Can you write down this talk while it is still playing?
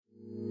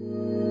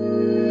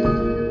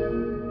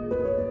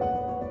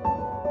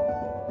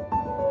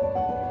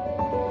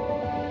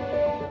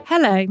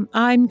Hello,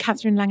 I'm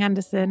Catherine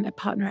Lang-Anderson, a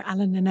partner at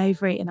Allen &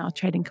 Overy in our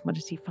Trade and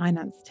Commodity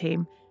Finance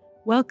team.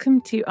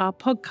 Welcome to our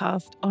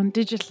podcast on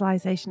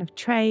digitalisation of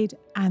trade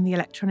and the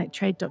Electronic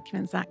Trade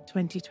Documents Act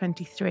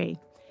 2023.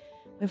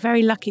 We're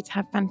very lucky to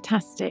have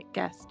fantastic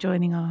guests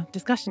joining our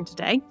discussion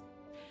today.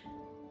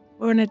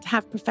 We're honoured to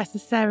have Professor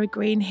Sarah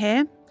Green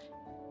here.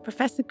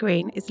 Professor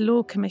Green is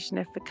Law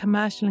Commissioner for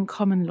Commercial and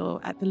Common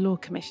Law at the Law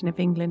Commission of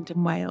England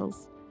and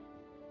Wales.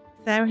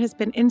 Sarah has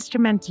been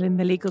instrumental in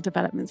the legal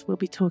developments we'll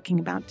be talking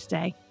about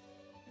today.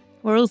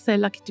 We're also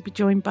lucky to be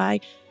joined by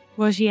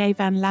Rogier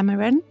van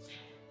Lammeren,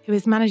 who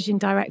is Managing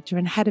Director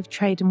and Head of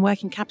Trade and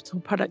Working Capital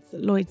Products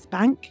at Lloyds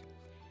Bank,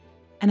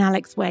 and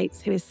Alex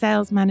Waits, who is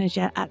Sales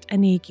Manager at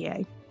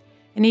Enigio.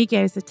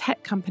 Enigio is a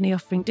tech company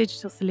offering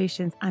digital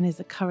solutions and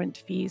is a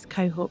current Views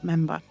cohort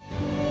member.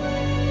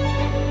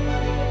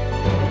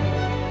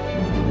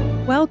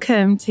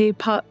 Welcome to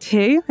part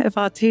 2 of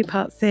our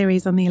two-part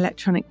series on the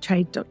Electronic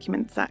Trade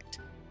Documents Act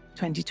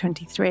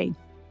 2023.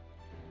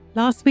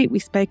 Last week we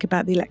spoke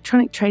about the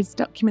Electronic Trade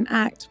Documents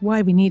Act,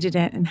 why we needed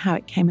it and how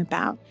it came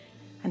about.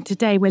 And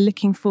today we're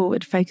looking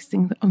forward,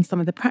 focusing on some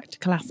of the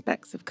practical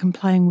aspects of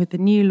complying with the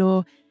new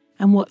law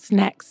and what's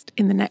next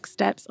in the next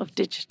steps of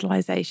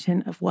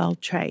digitalisation of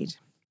world trade.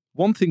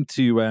 One thing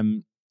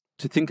to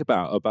think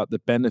about the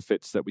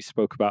benefits that we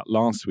spoke about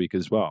last week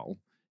as well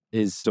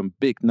is some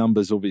big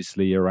numbers,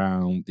 obviously,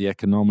 around the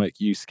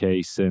economic use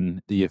case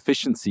and the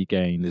efficiency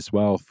gain as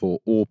well for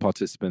all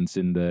participants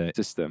in the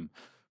system.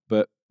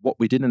 But what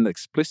we didn't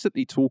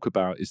explicitly talk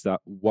about is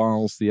that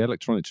whilst the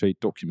Electronic Trade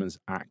Documents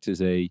Act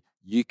is a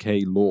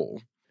UK law,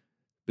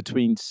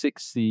 between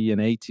 60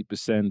 and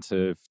 80%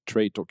 of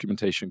trade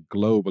documentation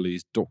globally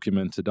is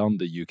documented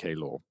under UK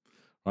law,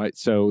 right?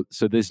 So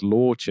this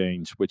law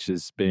change, which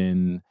has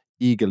been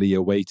eagerly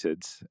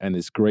awaited and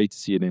is great to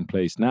see it in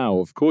place now,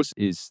 of course,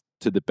 is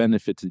to the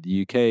benefit of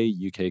the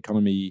UK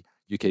economy,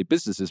 UK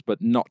businesses,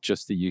 but not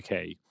just the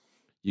UK.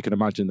 You can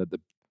imagine that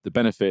the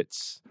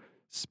benefits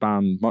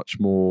span much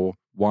more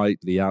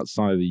widely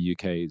outside of the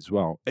UK as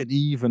well. And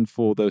even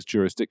for those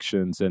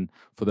jurisdictions and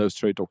for those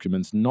trade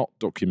documents not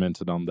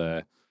documented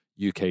under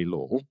UK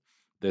law,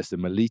 there's the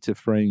Melita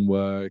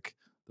framework.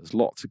 There's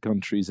lots of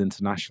countries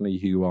internationally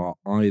who are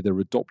either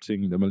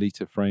adopting the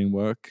Melita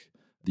framework,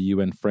 the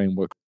UN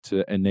framework,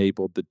 to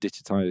enable the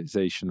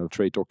digitization of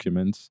trade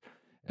documents.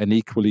 And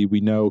equally,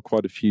 we know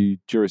quite a few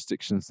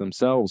jurisdictions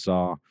themselves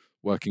are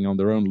working on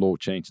their own law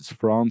changes.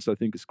 France, I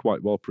think, is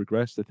quite well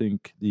progressed. I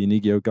think the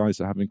Enigio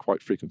guys are having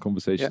quite frequent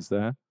conversations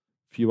there. A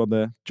few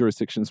other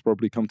jurisdictions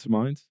probably come to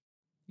mind.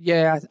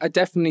 Yeah, I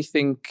definitely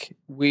think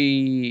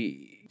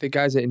the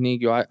guys at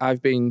Enigio,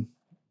 I've been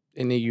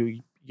in Enigio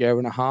a year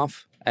and a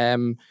half.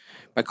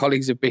 My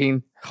colleagues have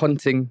been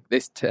hunting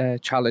this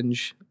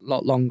challenge a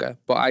lot longer.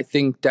 But I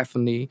think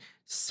definitely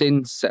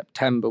since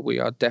September, we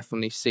are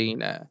definitely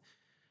seeing a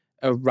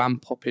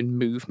ramp up in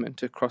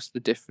movement across the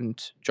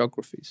different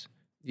geographies.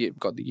 You've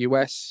got the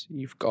US,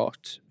 you've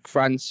got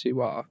France, who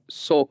are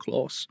so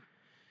close.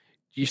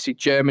 You see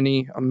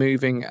Germany are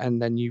moving,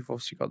 and then you've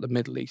obviously got the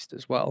Middle East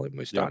as well, and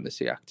we're starting to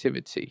see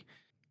activity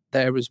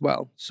there as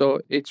well.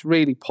 So it's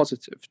really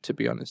positive, to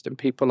be honest, and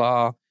people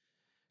are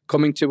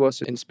coming to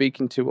us and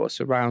speaking to us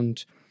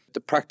around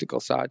the practical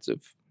sides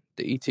of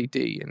the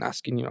ETD and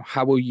asking,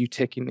 how are you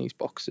ticking these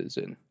boxes?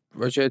 And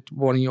Roger,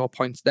 one of your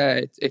points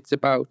there, it's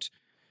about,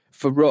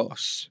 for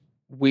us,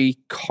 we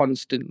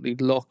constantly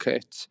look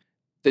at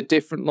the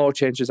different law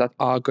changes that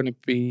are going to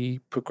be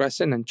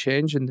progressing and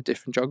change in the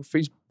different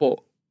geographies, but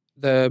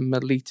the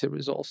Melita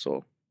is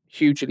also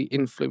hugely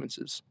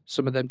influences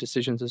some of them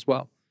decisions as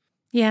well.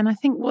 Yeah, and I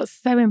think what's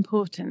so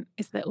important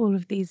is that all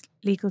of these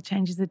legal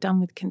changes are done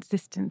with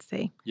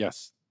consistency.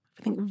 Yes.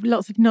 I think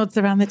lots of nods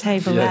around the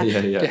table there.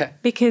 Yeah.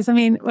 Because,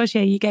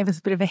 Roger, you gave us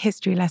a bit of a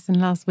history lesson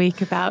last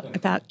week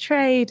about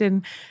trade,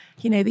 and,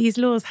 these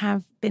laws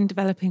have been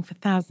developing for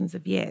thousands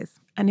of years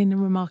and in a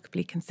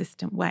remarkably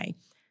consistent way.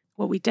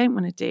 What we don't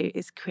want to do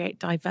is create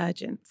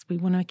divergence. We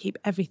want to keep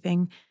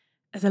everything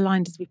as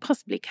aligned as we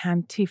possibly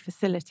can to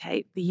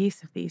facilitate the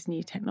use of these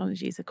new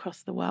technologies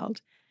across the world.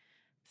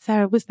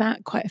 Sarah, was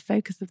that quite a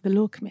focus of the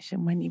Law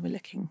Commission when you were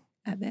looking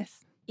at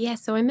this? Yeah,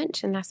 so I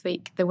mentioned last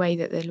week the way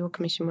that the Law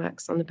Commission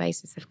works on the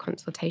basis of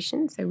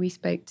consultation. So we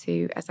spoke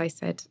to, as I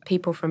said,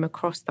 people from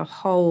across the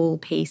whole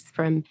piece,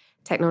 from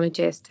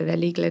technologists to their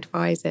legal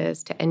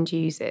advisors to end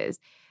users,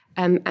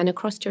 and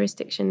across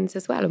jurisdictions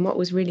as well. And what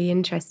was really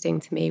interesting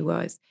to me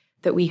was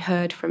that we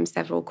heard from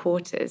several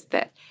quarters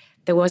that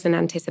there was an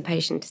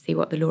anticipation to see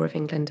what the law of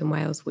England and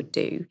Wales would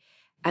do,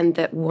 and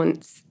that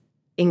once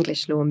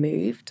English law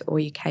moved, or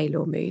UK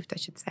law moved, I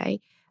should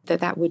say,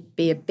 that would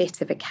be a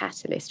bit of a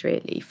catalyst,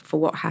 really, for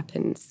what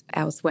happens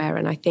elsewhere.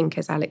 And I think,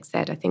 as Alex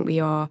said, I think we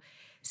are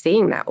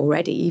seeing that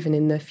already, even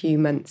in the few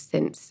months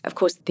since, of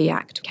course, the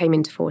Act came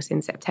into force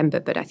in September,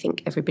 but I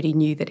think everybody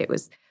knew that it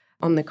was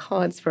on the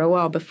cards for a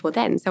while before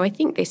then. So I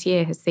think this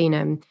year has seen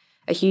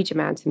a huge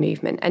amount of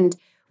movement. And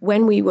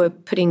when we were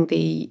putting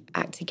the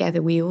Act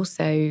together, we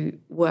also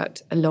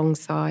worked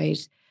alongside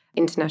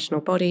international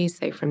bodies,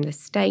 so from the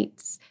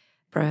States,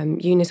 from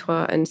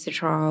UNITOIR and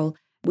CITRAL,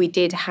 we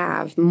did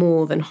have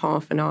more than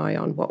half an eye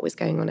on what was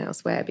going on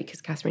elsewhere,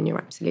 because, Catherine, you're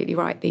absolutely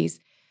right. These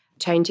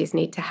changes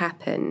need to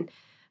happen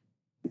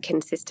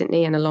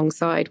consistently and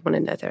alongside one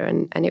another.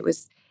 And it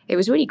was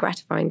really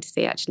gratifying to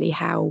see actually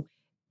how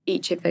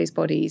each of those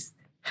bodies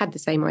had the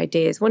same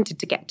ideas, wanted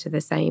to get to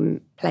the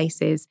same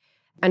places,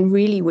 and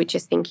really were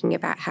just thinking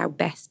about how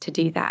best to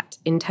do that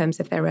in terms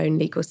of their own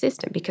legal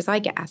system. Because I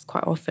get asked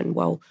quite often,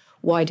 well,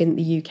 why didn't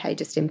the UK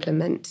just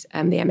implement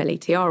the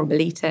MLETR or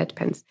MELITA,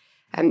 depends.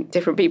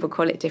 Different people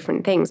call it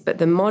different things, but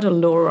the model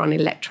law on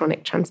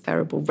electronic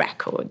transferable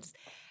records,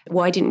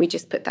 why didn't we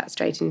just put that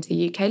straight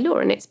into UK law?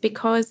 And it's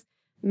because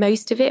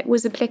most of it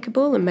was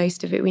applicable and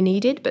most of it we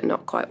needed, but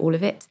not quite all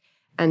of it.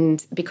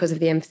 And because of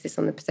the emphasis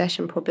on the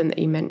possession problem that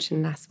you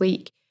mentioned last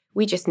week,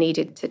 we just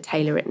needed to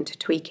tailor it and to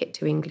tweak it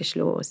to English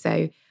law.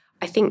 So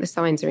I think the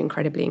signs are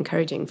incredibly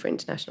encouraging for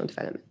international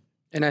development.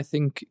 And I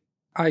think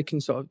I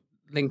can sort of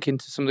link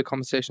into some of the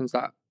conversations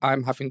that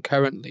I'm having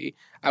currently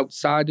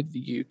outside of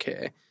the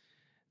UK,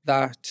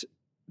 that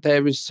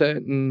there is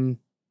certain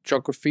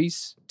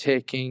geographies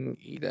taking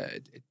either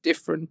a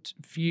different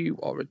view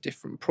or a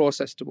different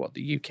process to what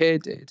the UK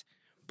did,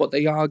 but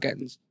they are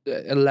getting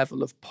a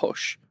level of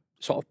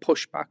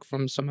pushback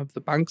from some of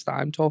the banks that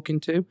I'm talking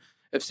to,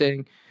 of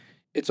saying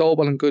it's all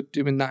well and good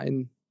doing that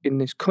in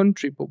this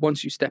country, but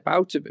once you step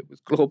out of it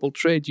with global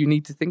trade, you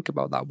need to think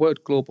about that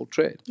word, global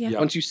trade. Yeah.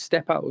 Once you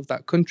step out of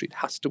that country, it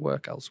has to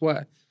work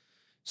elsewhere.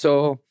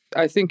 So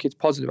I think it's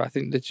positive. I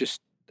think that, just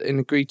and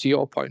agree to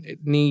your point, it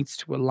needs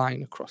to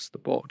align across the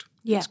board.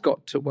 Yeah. It's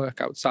got to work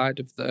outside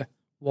of the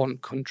one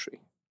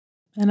country.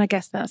 And I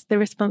guess that's the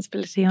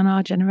responsibility on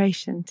our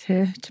generation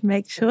to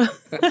make sure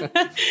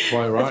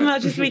as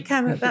much as we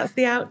can that's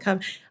the outcome.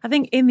 I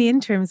think in the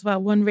interim as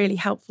well, one really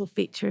helpful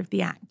feature of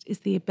the Act is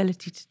the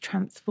ability to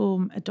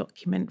transform a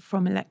document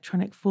from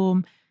electronic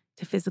form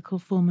to physical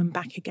form and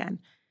back again.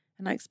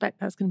 And I expect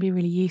that's going to be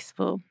really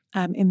useful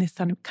in this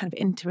kind of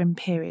interim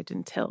period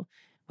until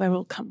we're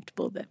all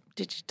comfortable that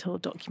digital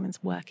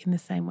documents work in the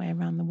same way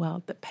around the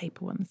world that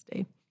paper ones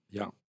do.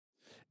 Yeah.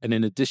 And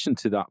in addition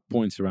to that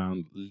point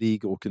around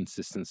legal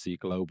consistency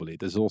globally,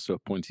 there's also a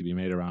point to be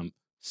made around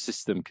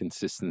system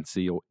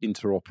consistency or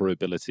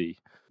interoperability,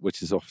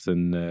 which is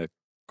often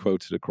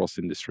quoted across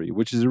industry,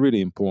 which is a really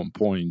important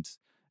point.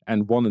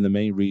 And one of the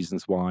main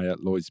reasons why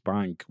at Lloyds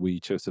Bank we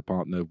chose to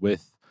partner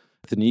with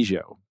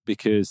Inegio,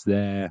 because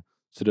their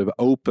sort of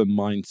open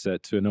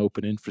mindset to an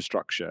open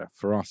infrastructure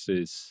for us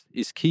is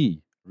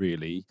key,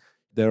 really.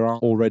 There are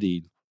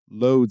already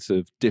loads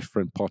of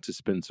different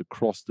participants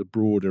across the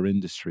broader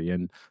industry,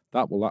 and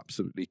that will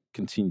absolutely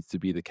continue to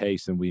be the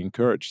case, and we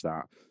encourage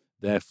that.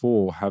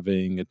 Therefore,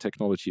 having a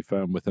technology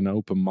firm with an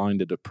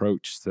open-minded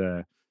approach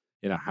to,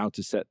 how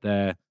to set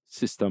their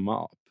system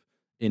up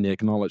in the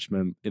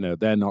acknowledgement,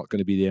 they're not going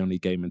to be the only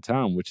game in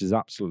town, which is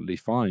absolutely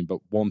fine, but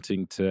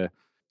wanting to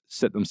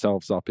set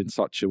themselves up in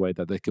such a way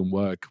that they can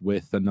work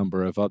with a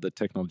number of other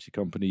technology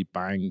company,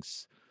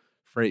 banks,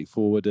 freight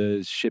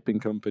forwarders, shipping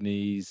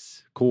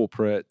companies,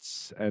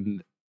 corporates,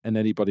 and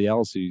anybody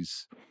else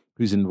who's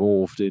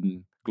involved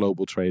in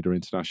global trade or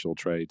international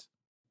trade.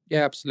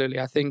 Yeah,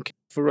 absolutely. I think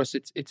for us,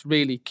 it's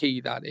really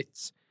key that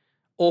it's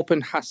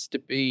open has to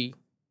be,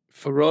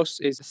 for us,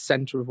 is the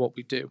center of what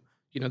we do.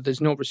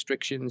 There's no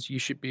restrictions. You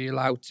should be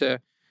allowed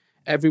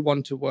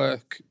everyone to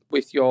work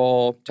with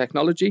your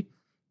technology.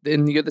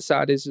 Then the other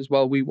side is as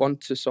well, we want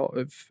to sort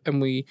of,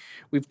 and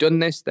we've done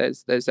this,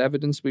 there's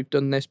evidence we've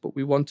done this, but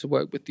we want to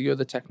work with the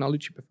other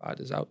technology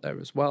providers out there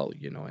as well,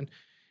 and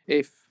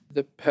if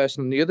the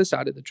person on the other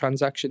side of the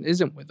transaction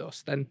isn't with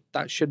us, then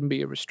that shouldn't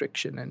be a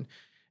restriction.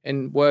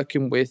 And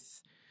working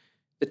with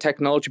the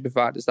technology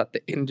providers that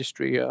the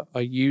industry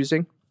are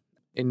using,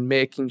 in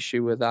making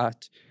sure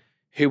that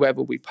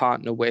whoever we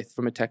partner with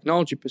from a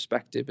technology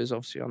perspective is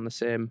obviously on the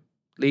same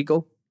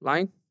legal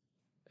line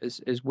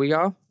as we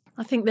are.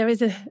 I think there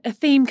is a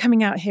theme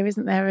coming out here,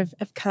 isn't there,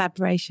 of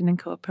collaboration and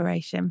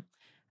cooperation.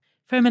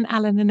 From an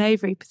Allen &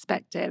 Overy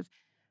perspective,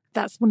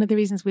 that's one of the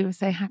reasons we were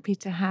so happy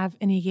to have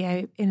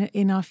Inegio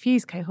in our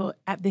Fuse cohort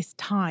at this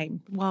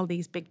time, while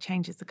these big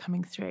changes are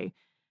coming through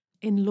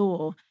in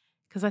law.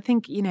 Because I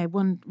think,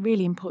 one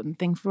really important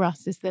thing for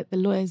us is that the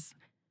lawyers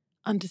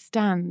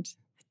understand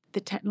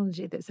the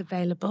technology that's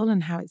available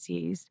and how it's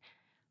used.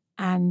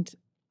 And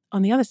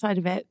on the other side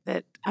of it,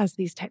 that as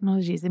these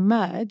technologies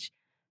emerge,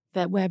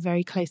 that we're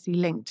very closely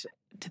linked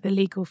to the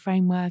legal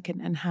framework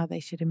and how they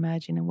should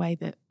emerge in a way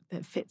that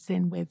fits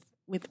in with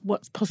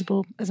what's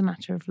possible as a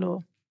matter of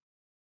law.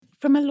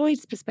 From a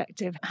Lloyd's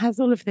perspective, has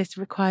all of this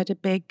required a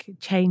big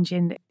change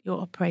in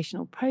your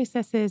operational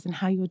processes and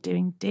how you're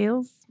doing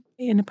deals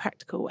in a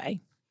practical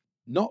way?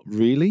 Not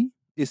really,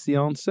 is the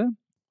answer.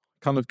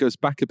 Kind of goes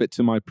back a bit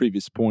to my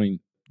previous point,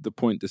 the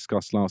point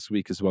discussed last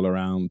week as well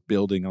around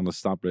building on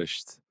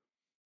established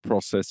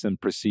process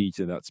and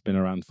procedure that's been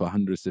around for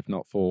hundreds, if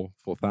not for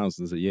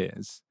thousands of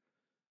years.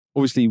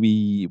 Obviously,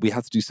 we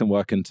had to do some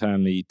work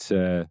internally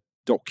to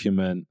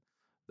document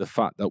the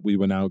fact that we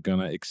were now going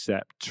to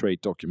accept trade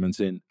documents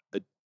in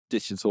a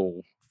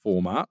digital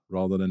format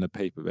rather than a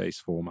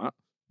paper-based format.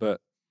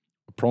 But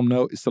A prom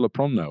note is still a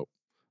prom note.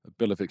 A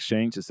bill of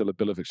exchange is still a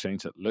bill of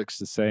exchange that looks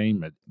the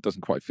same. It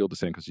doesn't quite feel the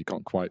same because you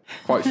can't quite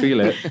feel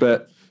it.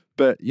 But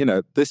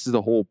this is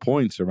the whole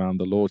point around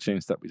the law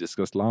change that we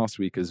discussed last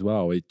week as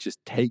well. It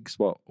just takes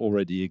what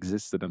already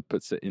existed and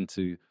puts it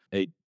into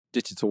a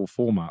digital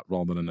format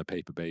rather than a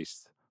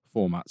paper-based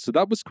format. So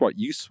that was quite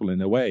useful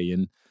in a way.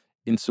 And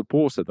in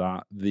support of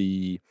that,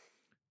 the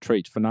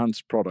trade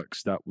finance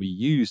products that we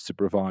use to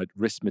provide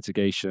risk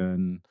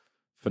mitigation,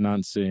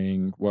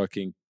 financing,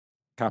 working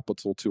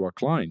capital to our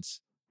clients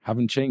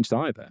haven't changed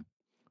either.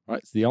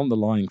 Right? So the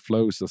underlying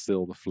flows are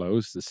still the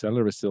flows. The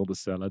seller is still the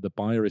seller. The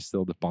buyer is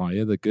still the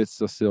buyer. The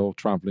goods are still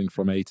traveling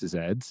from A to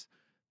Z.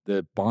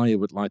 The buyer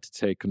would like to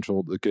take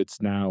control of the goods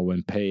now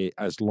and pay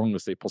as long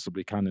as they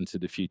possibly can into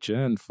the future.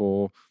 And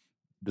for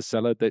the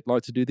seller, they'd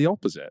like to do the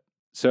opposite.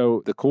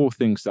 So the core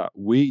things that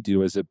we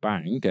do as a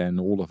bank and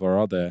all of our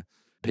other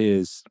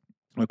peers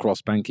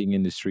across banking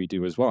industry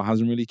do as well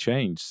hasn't really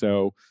changed.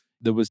 So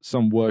there was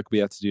some work we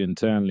had to do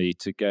internally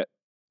to get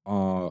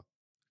our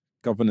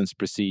governance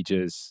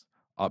procedures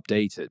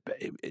updated, but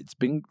it's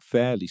been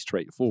fairly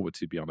straightforward,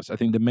 to be honest. I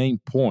think the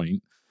main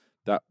point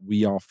that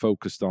we are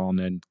focused on,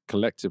 and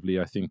collectively,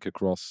 I think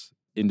across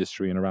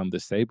industry and around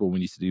this table, we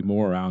need to do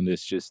more around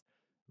is just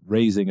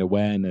raising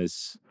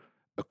awareness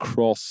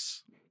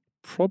across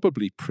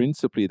probably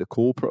principally the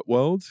corporate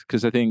world.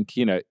 Because I think,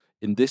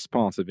 in this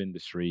part of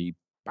industry,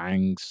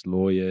 banks,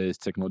 lawyers,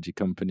 technology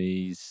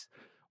companies,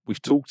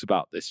 we've talked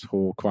about this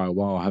for quite a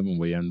while, haven't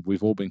we? And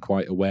we've all been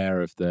quite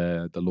aware of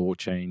the law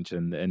change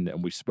and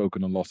we've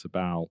spoken a lot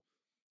about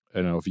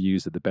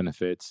views of the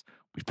benefits.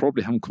 We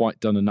probably haven't quite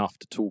done enough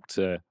to talk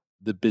to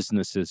the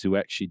businesses who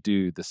actually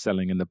do the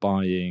selling and the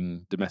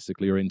buying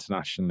domestically or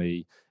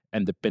internationally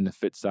and the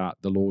benefits that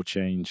the law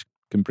change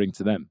can bring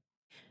to them.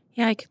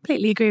 Yeah, I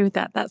completely agree with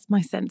that. That's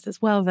my sense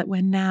as well, that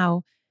we're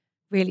now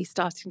really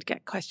starting to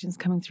get questions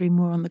coming through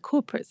more on the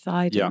corporate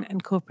side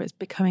and corporates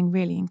becoming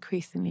really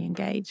increasingly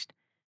engaged.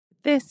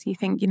 This, you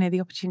think, the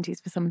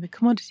opportunities for some of the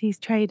commodities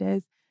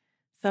traders,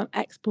 some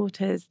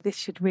exporters, this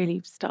should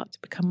really start to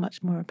become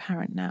much more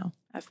apparent now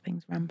as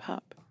things ramp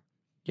up.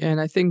 Yeah,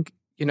 and I think,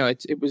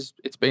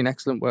 it's been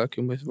excellent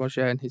working with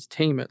Roger and his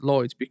team at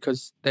Lloyds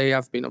because they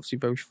have been obviously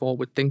very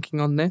forward thinking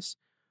on this.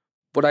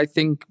 But I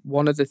think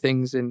one of the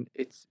things, and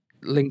it's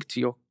linked to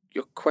your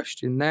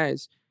question there,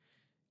 is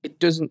it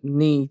doesn't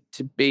need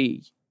to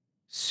be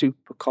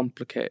super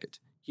complicated.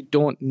 You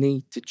don't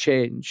need to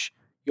change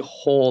your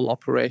whole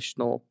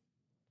operational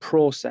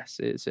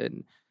processes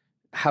and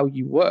how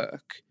you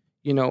work.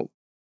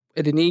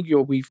 At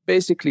Enigio,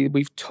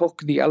 we've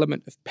took the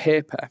element of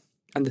paper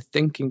and the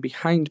thinking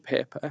behind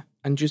paper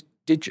and just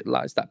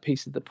digitalized that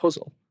piece of the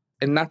puzzle.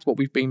 And that's what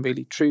we've been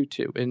really true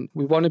to. And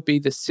we want to be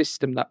the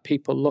system that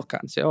people look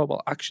at and say, oh,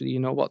 well, actually, you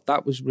know what?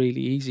 That was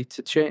really easy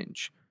to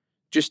change.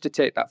 Just to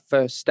take that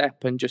first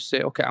step and just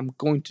say, okay, I'm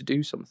going to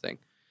do something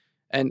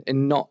and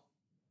not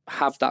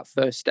have that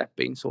first step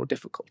being so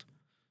difficult.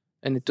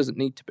 And it doesn't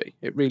need to be.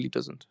 It really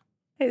doesn't.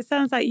 It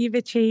sounds like you've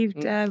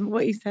achieved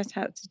what you set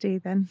out to do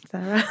then,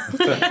 Sarah.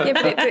 Yeah,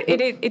 but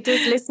it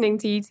does, listening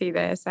to you two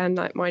there, sound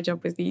like my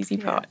job was the easy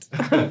part.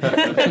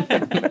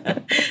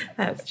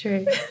 That's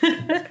true.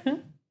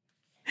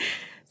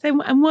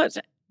 So, and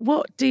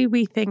what do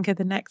we think are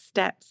the next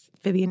steps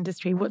for the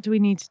industry? What do we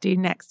need to do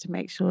next to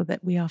make sure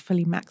that we are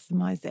fully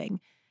maximising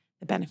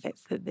the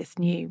benefits that this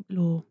new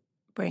law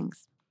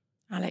brings?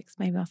 Alex,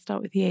 maybe I'll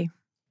start with you.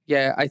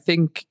 Yeah, I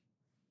think,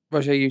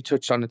 Roger, you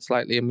touched on it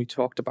slightly and we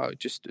talked about it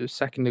just a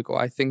second ago.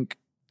 I think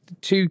the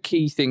two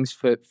key things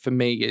for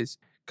me is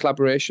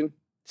collaboration.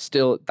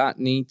 Still, that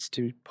needs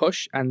to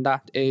push, and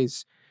that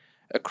is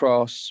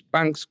across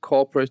banks,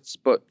 corporates,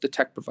 but the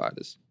tech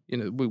providers.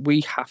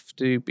 We have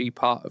to be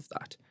part of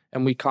that,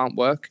 and we can't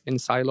work in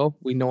silo.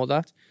 We know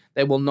that.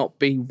 There will not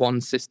be one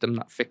system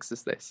that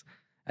fixes this,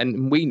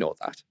 and we know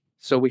that.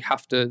 So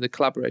the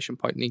collaboration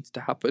point needs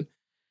to happen,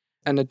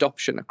 and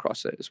adoption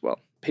across it as well.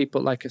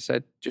 People, like I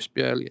said just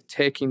earlier,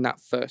 taking that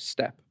first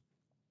step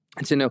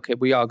and saying, okay,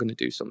 we are going to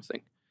do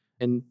something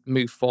and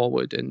move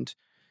forward. And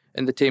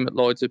the team at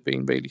Lloyds have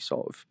been really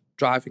sort of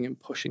driving and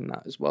pushing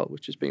that as well,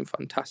 which has been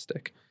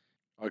fantastic.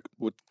 I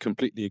would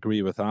completely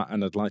agree with that.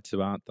 And I'd like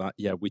to add that,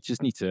 we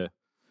just need to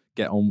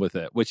get on with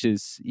it, which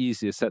is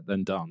easier said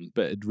than done.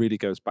 But it really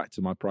goes back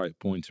to my prior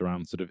point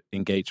around sort of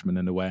engagement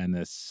and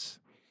awareness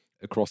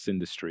across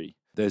industry.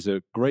 There's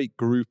a great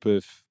group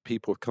of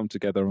people who have come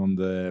together on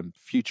the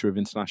Future of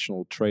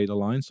International Trade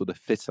Alliance, or the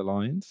FIT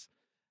Alliance.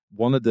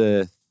 One of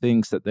the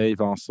things that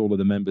they've asked all of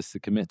the members to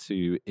commit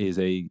to is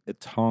a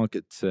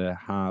target to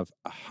have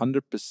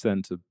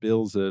 100% of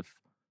bills of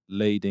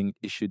lading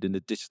issued in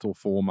a digital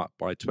format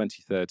by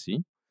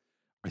 2030.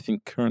 I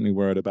think currently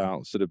we're at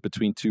about sort of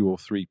between 2 or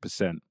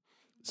 3%.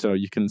 So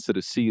you can sort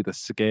of see the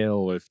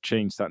scale of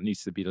change that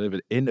needs to be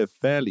delivered in a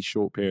fairly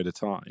short period of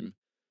time.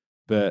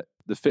 But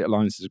the FIT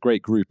Alliance is a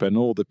great group, and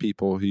all the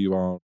people who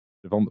are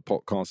on the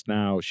podcast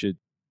now should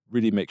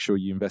really make sure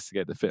you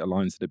investigate the FIT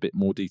Alliance in a bit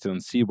more detail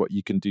and see what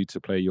you can do to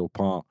play your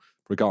part,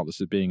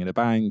 regardless of being in a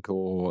bank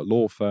or a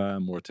law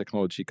firm or a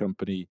technology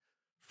company,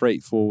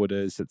 freight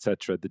forwarders,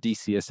 etc. The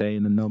DCSA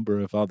and a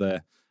number of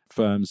other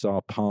firms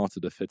are part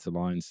of the FIT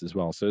Alliance as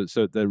well.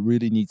 So there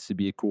really needs to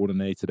be a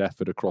coordinated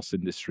effort across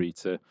industry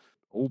to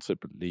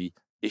ultimately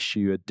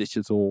issue a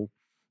digital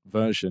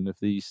version of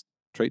these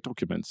trade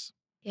documents.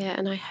 Yeah,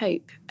 and I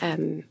hope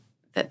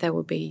that there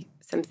will be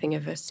something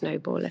of a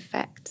snowball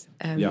effect.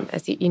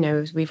 As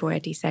as we've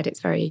already said, it's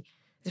very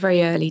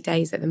early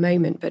days at the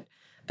moment,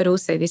 but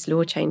also this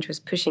law change was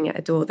pushing at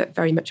a door that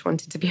very much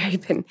wanted to be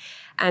open.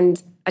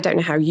 And I don't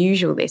know how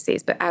usual this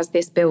is, but as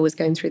this bill was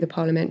going through the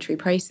parliamentary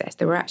process,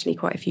 there were actually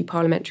quite a few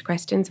parliamentary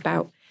questions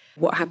about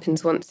what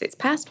happens once it's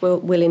passed.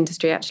 Will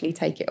industry actually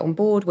take it on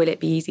board? Will it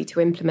be easy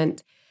to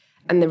implement?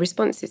 And the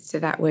responses to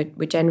that were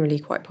generally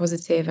quite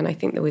positive. And I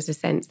think there was a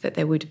sense that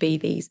there would be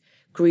these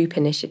group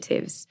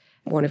initiatives,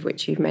 one of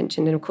which you've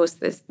mentioned. And of course,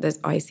 there's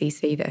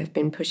ICC that have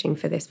been pushing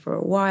for this for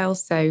a while.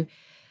 So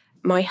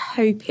my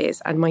hope is,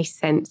 and my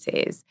sense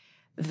is,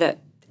 that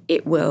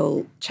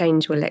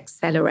change will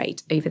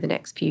accelerate over the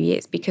next few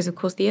years. Because, of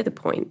course, the other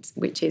point,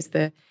 which is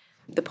the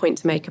point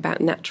to make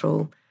about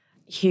natural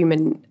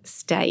human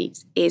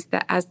state, is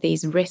that as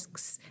these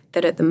risks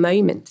that at the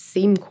moment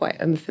seem quite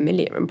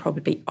unfamiliar and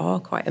probably are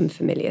quite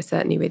unfamiliar,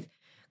 certainly with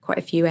quite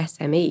a few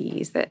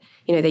SMEs, that,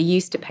 they're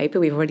used to paper.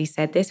 We've already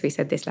said this. We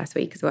said this last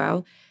week as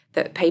well,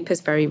 that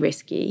paper's very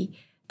risky,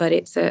 but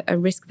it's a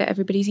risk that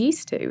everybody's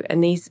used to.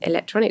 And these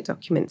electronic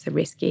documents are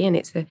risky, and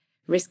it's a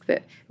risk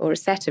or a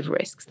set of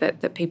risks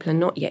that people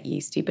are not yet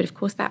used to. But of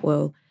course,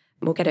 we'll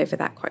get over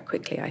that quite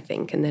quickly, I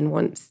think. And then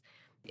once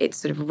it's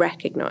sort of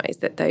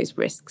recognised that those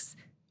risks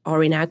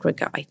are in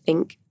aggregate, I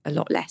think, a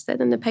lot lesser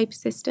than the paper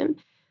system,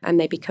 and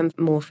they become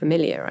more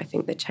familiar, I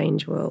think the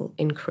change will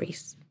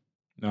increase.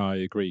 No, I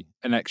agree.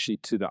 And actually,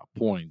 to that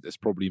point, there's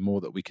probably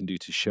more that we can do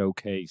to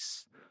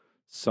showcase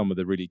some of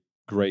the really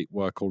great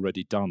work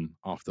already done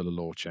after the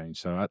law change.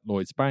 So at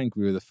Lloyds Bank,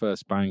 we were the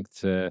first bank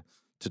to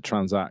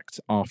transact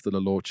after the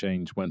law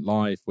change went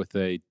live with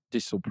a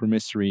digital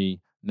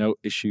promissory note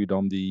issued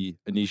on the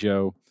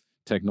Inizio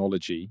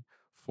technology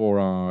for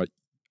our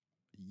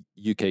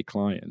UK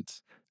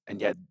client.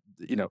 And yet,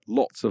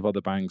 lots of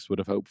other banks would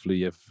have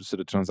hopefully have sort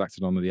of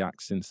transacted on the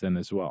Act since then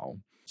as well.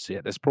 So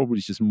yeah, there's probably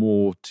just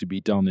more to be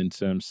done in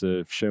terms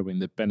of showing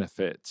the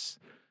benefits,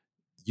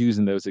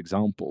 using those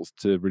examples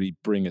to really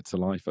bring it to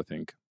life, I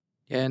think.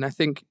 Yeah, and I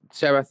think,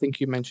 Sarah,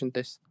 you mentioned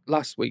this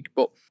last week,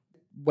 but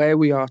where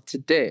we are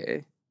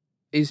today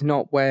is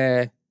not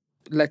where,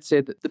 let's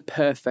say, the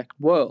perfect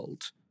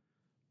world,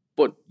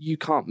 but you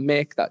can't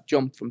make that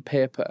jump from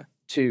paper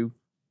to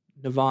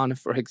Nirvana,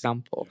 for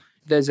example.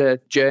 There's a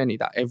journey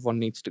that everyone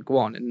needs to go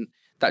on, and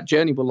that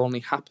journey will only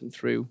happen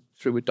through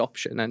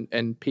adoption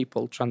and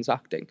people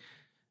transacting.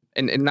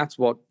 And that's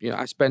what,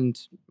 I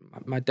spend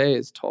my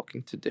days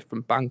talking to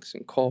different banks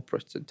and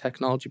corporates and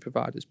technology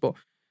providers. But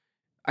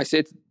I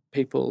say to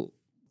people,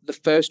 the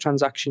first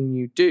transaction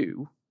you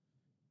do,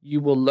 you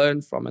will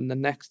learn from, and the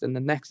next, and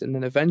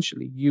then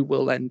eventually you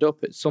will end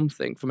up at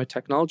something from a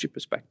technology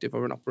perspective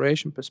or an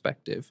operation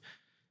perspective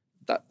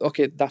that,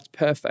 okay, that's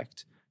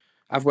perfect.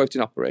 I've worked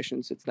in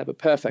operations, it's never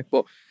perfect,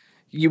 but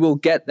you will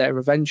get there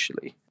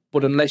eventually.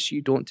 But unless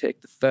you don't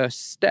take the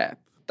first step,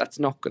 that's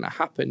not going to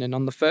happen. And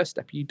on the first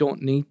step, you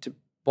don't need to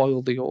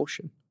boil the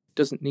ocean. It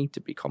doesn't need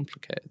to be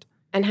complicated.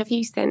 And have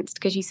you sensed,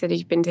 because you said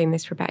you've been doing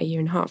this for about a year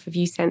and a half, have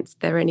you sensed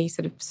there any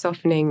sort of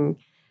softening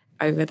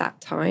over that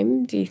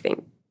time? Do you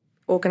think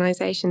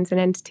organisations and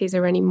entities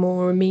are any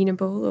more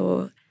amenable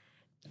or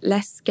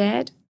less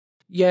scared?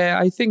 Yeah,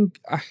 I think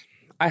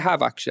I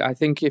have actually. I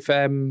think if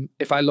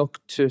I look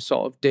to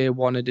sort of day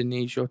one at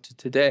Inizio to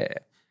today,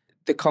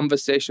 the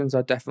conversations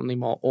are definitely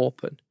more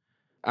open,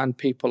 and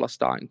people are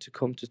starting to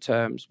come to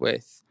terms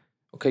with,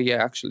 okay,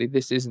 yeah, actually,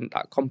 this isn't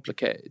that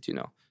complicated.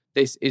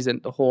 This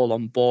isn't the whole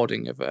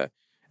onboarding of a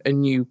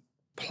new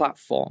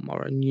platform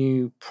or a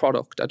new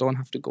product. I don't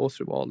have to go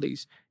through all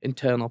these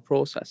internal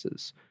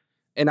processes.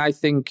 And I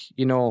think,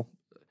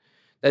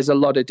 there's a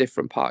lot of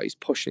different parties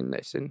pushing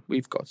this, and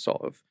we've got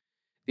sort of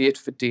the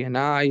ITFA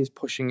D&I is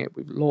pushing it,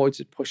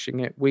 Lloyds is pushing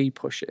it, we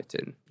push it,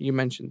 and you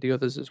mentioned the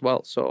others as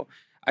well. So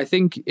I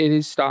think it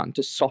is starting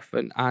to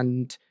soften,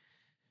 and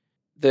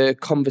the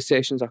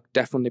conversations are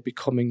definitely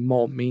becoming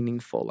more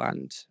meaningful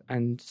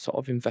and sort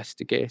of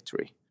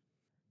investigatory.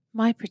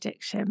 My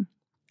prediction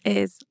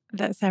is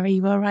that, Sarah,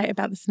 you are right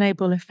about the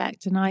snowball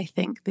effect, and I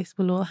think this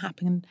will all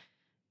happen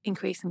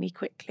increasingly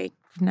quickly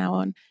from now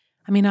on.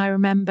 I mean, I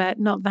remember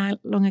not that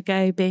long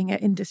ago being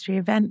at industry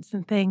events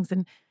and things,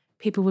 and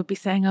people would be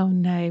saying, oh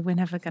no, we're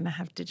never going to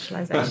have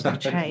digitalisation of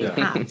trade.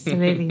 Yeah.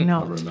 Absolutely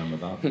not. I remember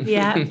that.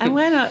 Yeah, and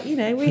we're not,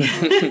 we...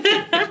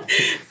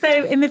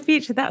 So in the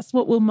future, that's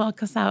what will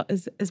mark us out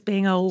as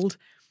being old,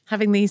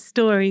 having these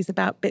stories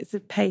about bits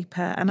of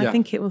paper. And I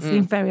think it will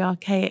seem very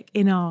archaic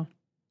in our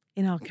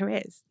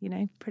careers,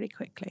 pretty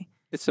quickly.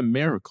 It's a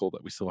miracle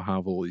that we still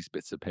have all these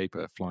bits of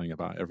paper flying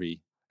about every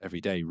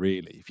day,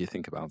 really, if you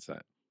think about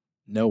it.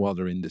 No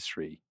other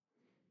industry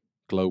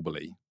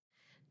globally.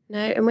 No,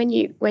 and when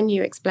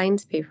you explain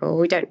to people,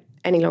 we don't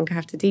any longer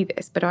have to do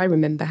this, but I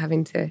remember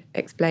having to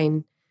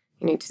explain,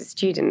 to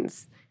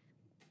students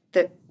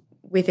that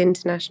with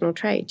international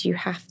trade, you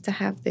have to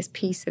have this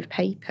piece of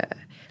paper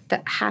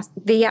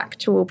the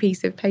actual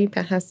piece of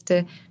paper has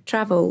to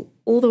travel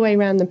all the way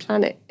around the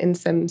planet in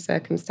some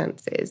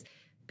circumstances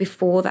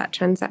before that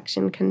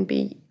transaction can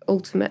be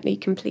ultimately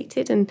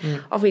completed. And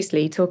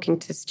obviously, talking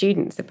to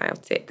students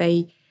about it,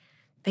 they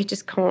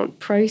just can't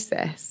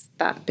process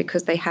that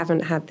because they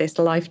haven't had this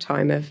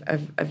lifetime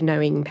of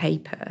knowing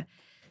paper.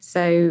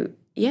 So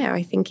yeah,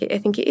 I think it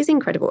is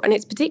incredible, and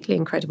it's particularly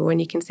incredible when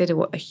you consider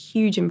what a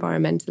huge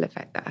environmental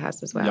effect that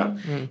has as well.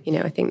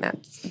 I think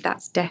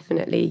that's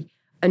definitely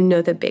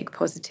another big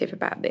positive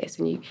about this.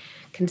 And you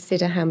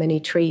consider how many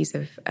trees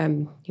have,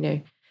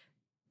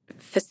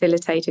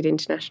 facilitated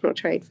international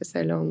trade for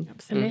so long.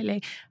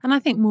 Absolutely. And I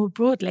think more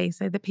broadly,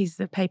 so the pieces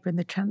of paper and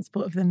the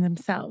transport of them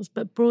themselves,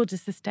 but broader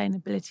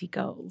sustainability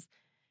goals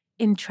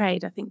in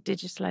trade, I think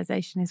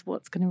digitalisation is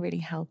what's going to really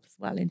help as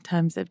well in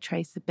terms of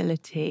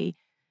traceability,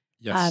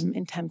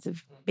 in terms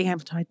of being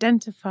able to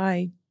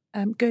identify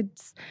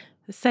goods.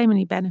 There's so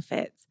many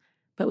benefits.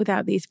 But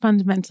without these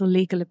fundamental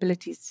legal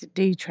abilities to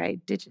do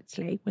trade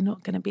digitally, we're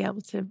not going to be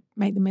able to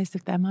make the most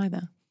of them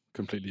either.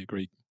 Completely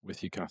agree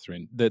with you,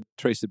 Catherine. The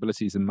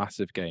traceability is a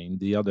massive gain.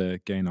 The other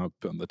gain I've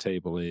put on the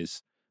table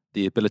is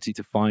the ability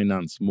to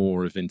finance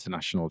more of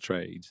international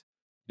trade.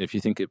 If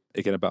you think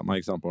again about my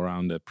example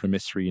around a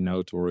promissory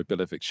note or a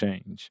bill of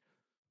exchange,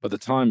 by the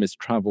time it's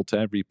traveled to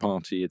every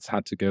party it's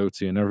had to go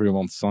to and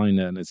everyone's signed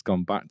it and it's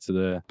gone back to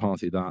the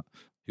party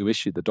who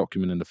issued the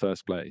document in the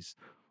first place,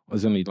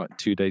 there's only like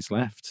 2 days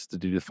left to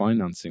do the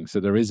financing. So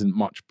there isn't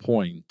much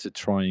point to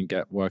try and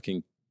get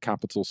working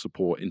capital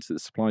support into the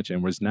supply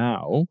chain. Whereas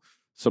now,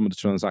 some of the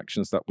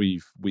transactions that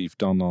we've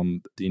done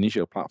on the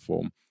Inigio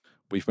platform,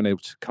 we've been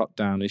able to cut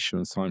down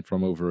issuance time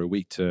from over a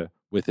week to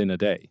within a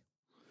day.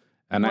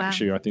 And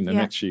actually, I think the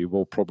next year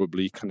we'll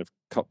probably kind of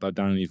cut that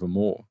down even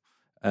more.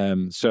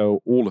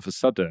 So all of a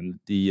sudden,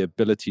 the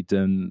ability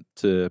then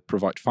to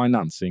provide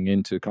financing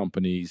into a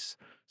company's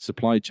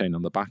supply chain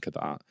on the back of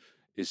that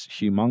is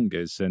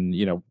humongous.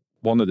 And,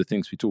 one of the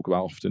things we talk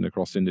about often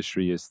across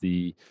industry is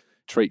the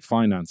trade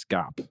finance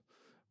gap,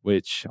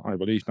 which I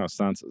believe now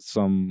stands at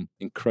some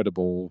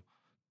incredible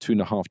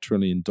 $2.5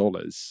 trillion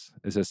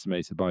is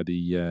estimated by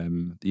the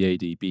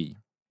ADB.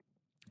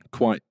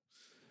 Quite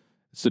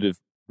sort of,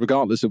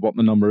 regardless of what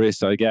the number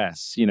is, I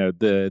guess,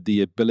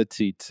 the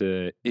ability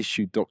to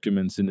issue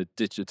documents in a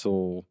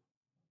digital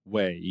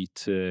way,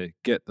 to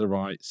get the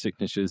right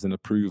signatures and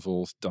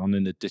approvals done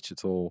in a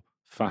digital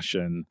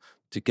fashion,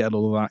 to get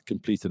all of that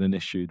completed and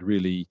issued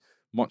really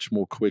much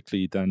more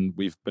quickly than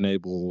we've been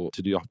able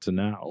to do up to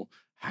now,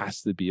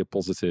 has to be a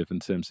positive in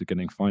terms of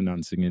getting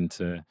financing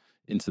into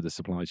the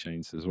supply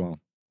chains as well.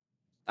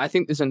 I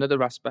think there's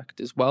another aspect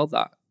as well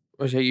that,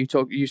 Roger,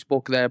 you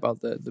spoke there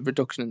about the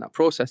reduction in that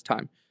process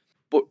time.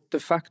 But the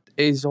fact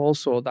is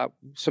also that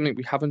something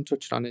we haven't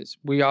touched on is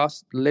we are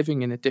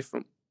living in a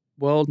different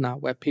world now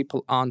where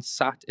people aren't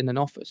sat in an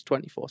office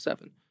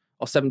 24/7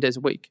 or 7 days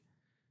a week.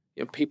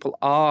 People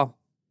are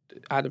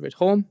either at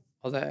home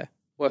or they're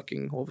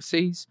working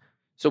overseas.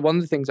 So one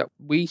of the things that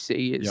we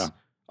see is,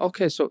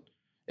 okay, so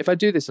if I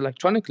do this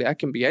electronically, I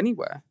can be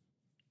anywhere.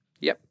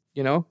 Yep,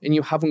 and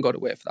you haven't got to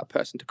wait for that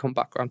person to come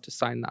back around to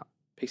sign that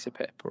piece of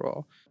paper.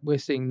 Or we're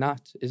seeing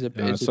that is a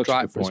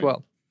driver as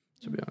well,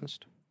 to be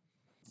honest.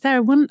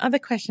 Sarah, one other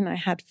question I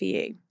had for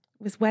you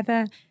was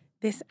whether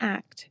this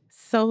Act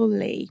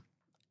solely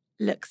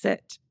looks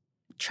at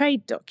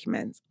trade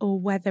documents or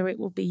whether it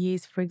will be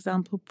used, for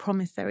example,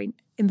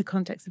 in the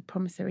context of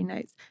promissory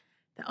notes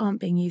that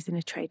aren't being used in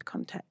a trade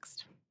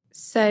context.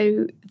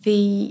 So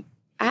the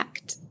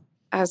Act,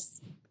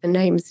 as the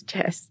name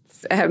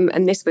suggests,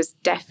 and this was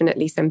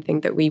definitely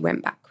something that we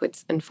went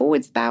backwards and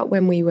forwards about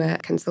when we were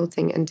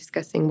consulting and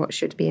discussing what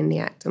should be in the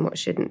Act and what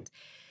shouldn't.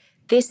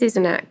 This is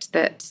an Act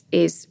that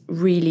is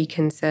really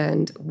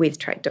concerned with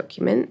trade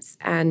documents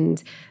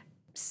and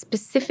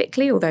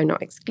specifically, although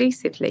not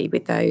exclusively,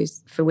 with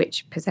those for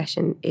which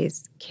possession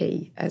is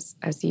key, as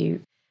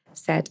you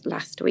said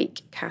last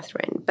week,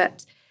 Catherine.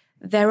 But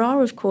there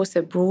are, of course,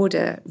 a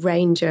broader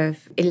range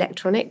of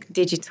electronic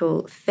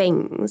digital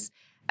things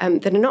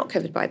that are not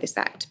covered by this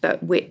Act,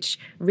 but which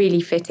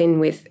really fit in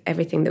with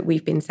everything that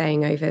we've been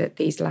saying over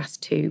these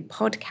last 2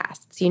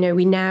 podcasts.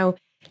 We now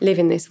live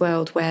in this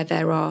world where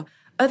there are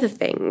other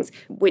things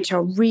which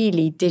are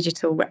really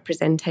digital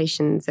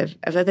representations of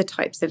other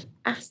types of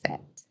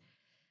assets.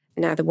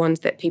 Now, the ones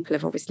that people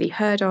have obviously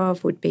heard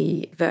of would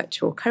be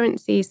virtual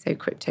currencies, so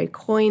crypto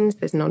coins,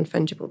 there's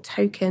non-fungible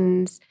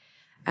tokens,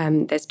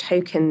 there's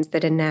tokens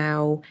that are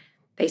now,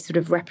 they sort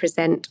of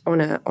represent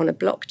on a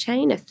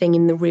blockchain, a thing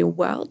in the real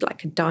world,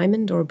 like a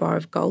diamond or a bar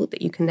of gold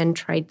that you can then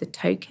trade the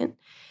token.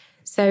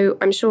 So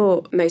I'm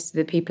sure most of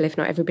the people, if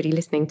not everybody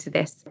listening to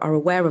this, are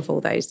aware of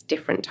all those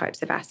different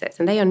types of assets,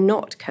 and they are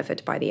not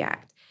covered by the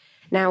Act.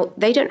 Now,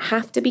 they don't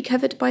have to be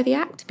covered by the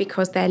Act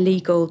because their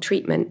legal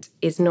treatment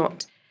is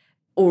not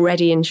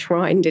already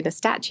enshrined in a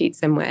statute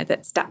somewhere.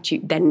 That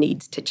statute then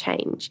needs to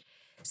change.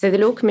 So the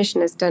Law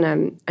Commission has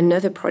done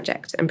another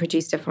project and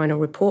produced a final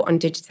report on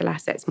digital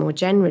assets more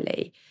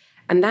generally.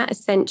 And that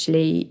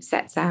essentially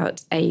sets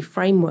out a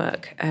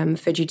framework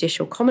for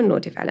judicial common law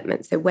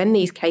development. So when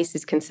these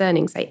cases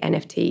concerning, say,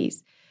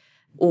 NFTs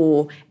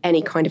or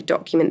any kind of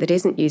document that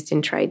isn't used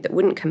in trade that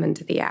wouldn't come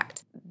under the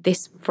Act,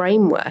 this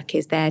framework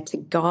is there to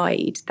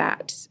guide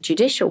that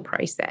judicial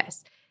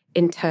process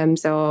in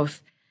terms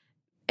of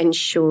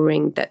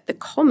ensuring that the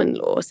common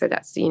law, so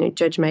that's,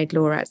 judge-made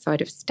law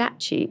outside of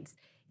statutes,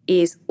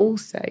 is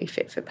also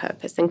fit for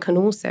purpose and can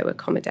also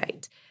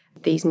accommodate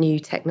these new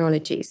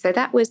technologies. So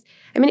that was,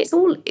 it's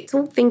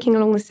all thinking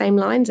along the same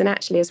lines. And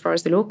actually, as far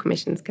as the Law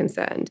Commission is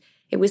concerned,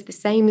 it was the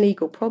same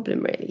legal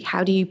problem, really.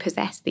 How do you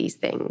possess these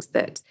things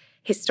that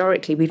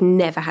historically we've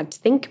never had to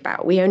think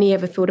about? We only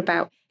ever thought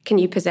about, can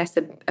you possess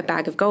a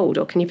bag of gold,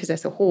 or can you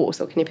possess a horse,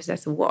 or can you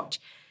possess a watch?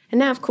 And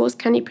now, of course,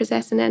 can you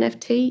possess an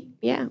NFT?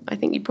 Yeah, I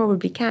think you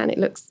probably can. It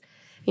looks,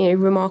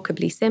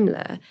 remarkably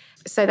similar.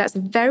 So that's a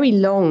very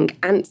long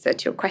answer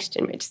to your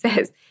question, which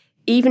says,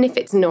 even if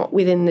it's not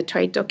within the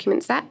Trade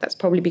Documents Act, that's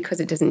probably because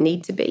it doesn't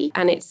need to be.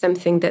 And it's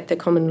something that the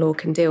common law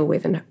can deal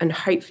with. And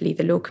hopefully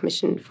the Law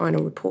Commission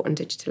final report on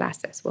digital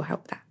assets will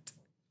help that.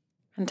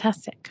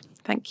 Fantastic.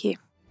 Thank you.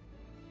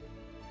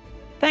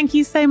 Thank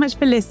you so much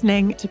for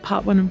listening to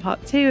part 1 and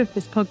part 2 of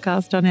this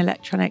podcast on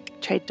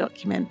electronic trade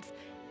documents.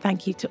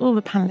 Thank you to all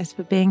the panellists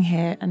for being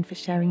here and for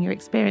sharing your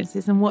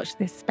experiences, and watch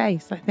this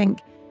space. I think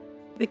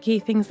the key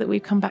things that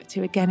we've come back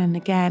to again and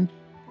again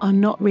are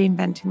not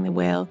reinventing the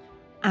wheel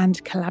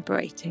and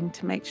collaborating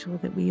to make sure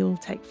that we all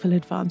take full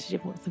advantage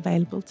of what's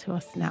available to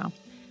us now.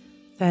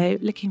 So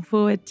looking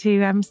forward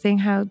to seeing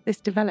how this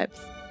develops.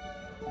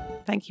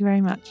 Thank you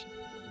very much.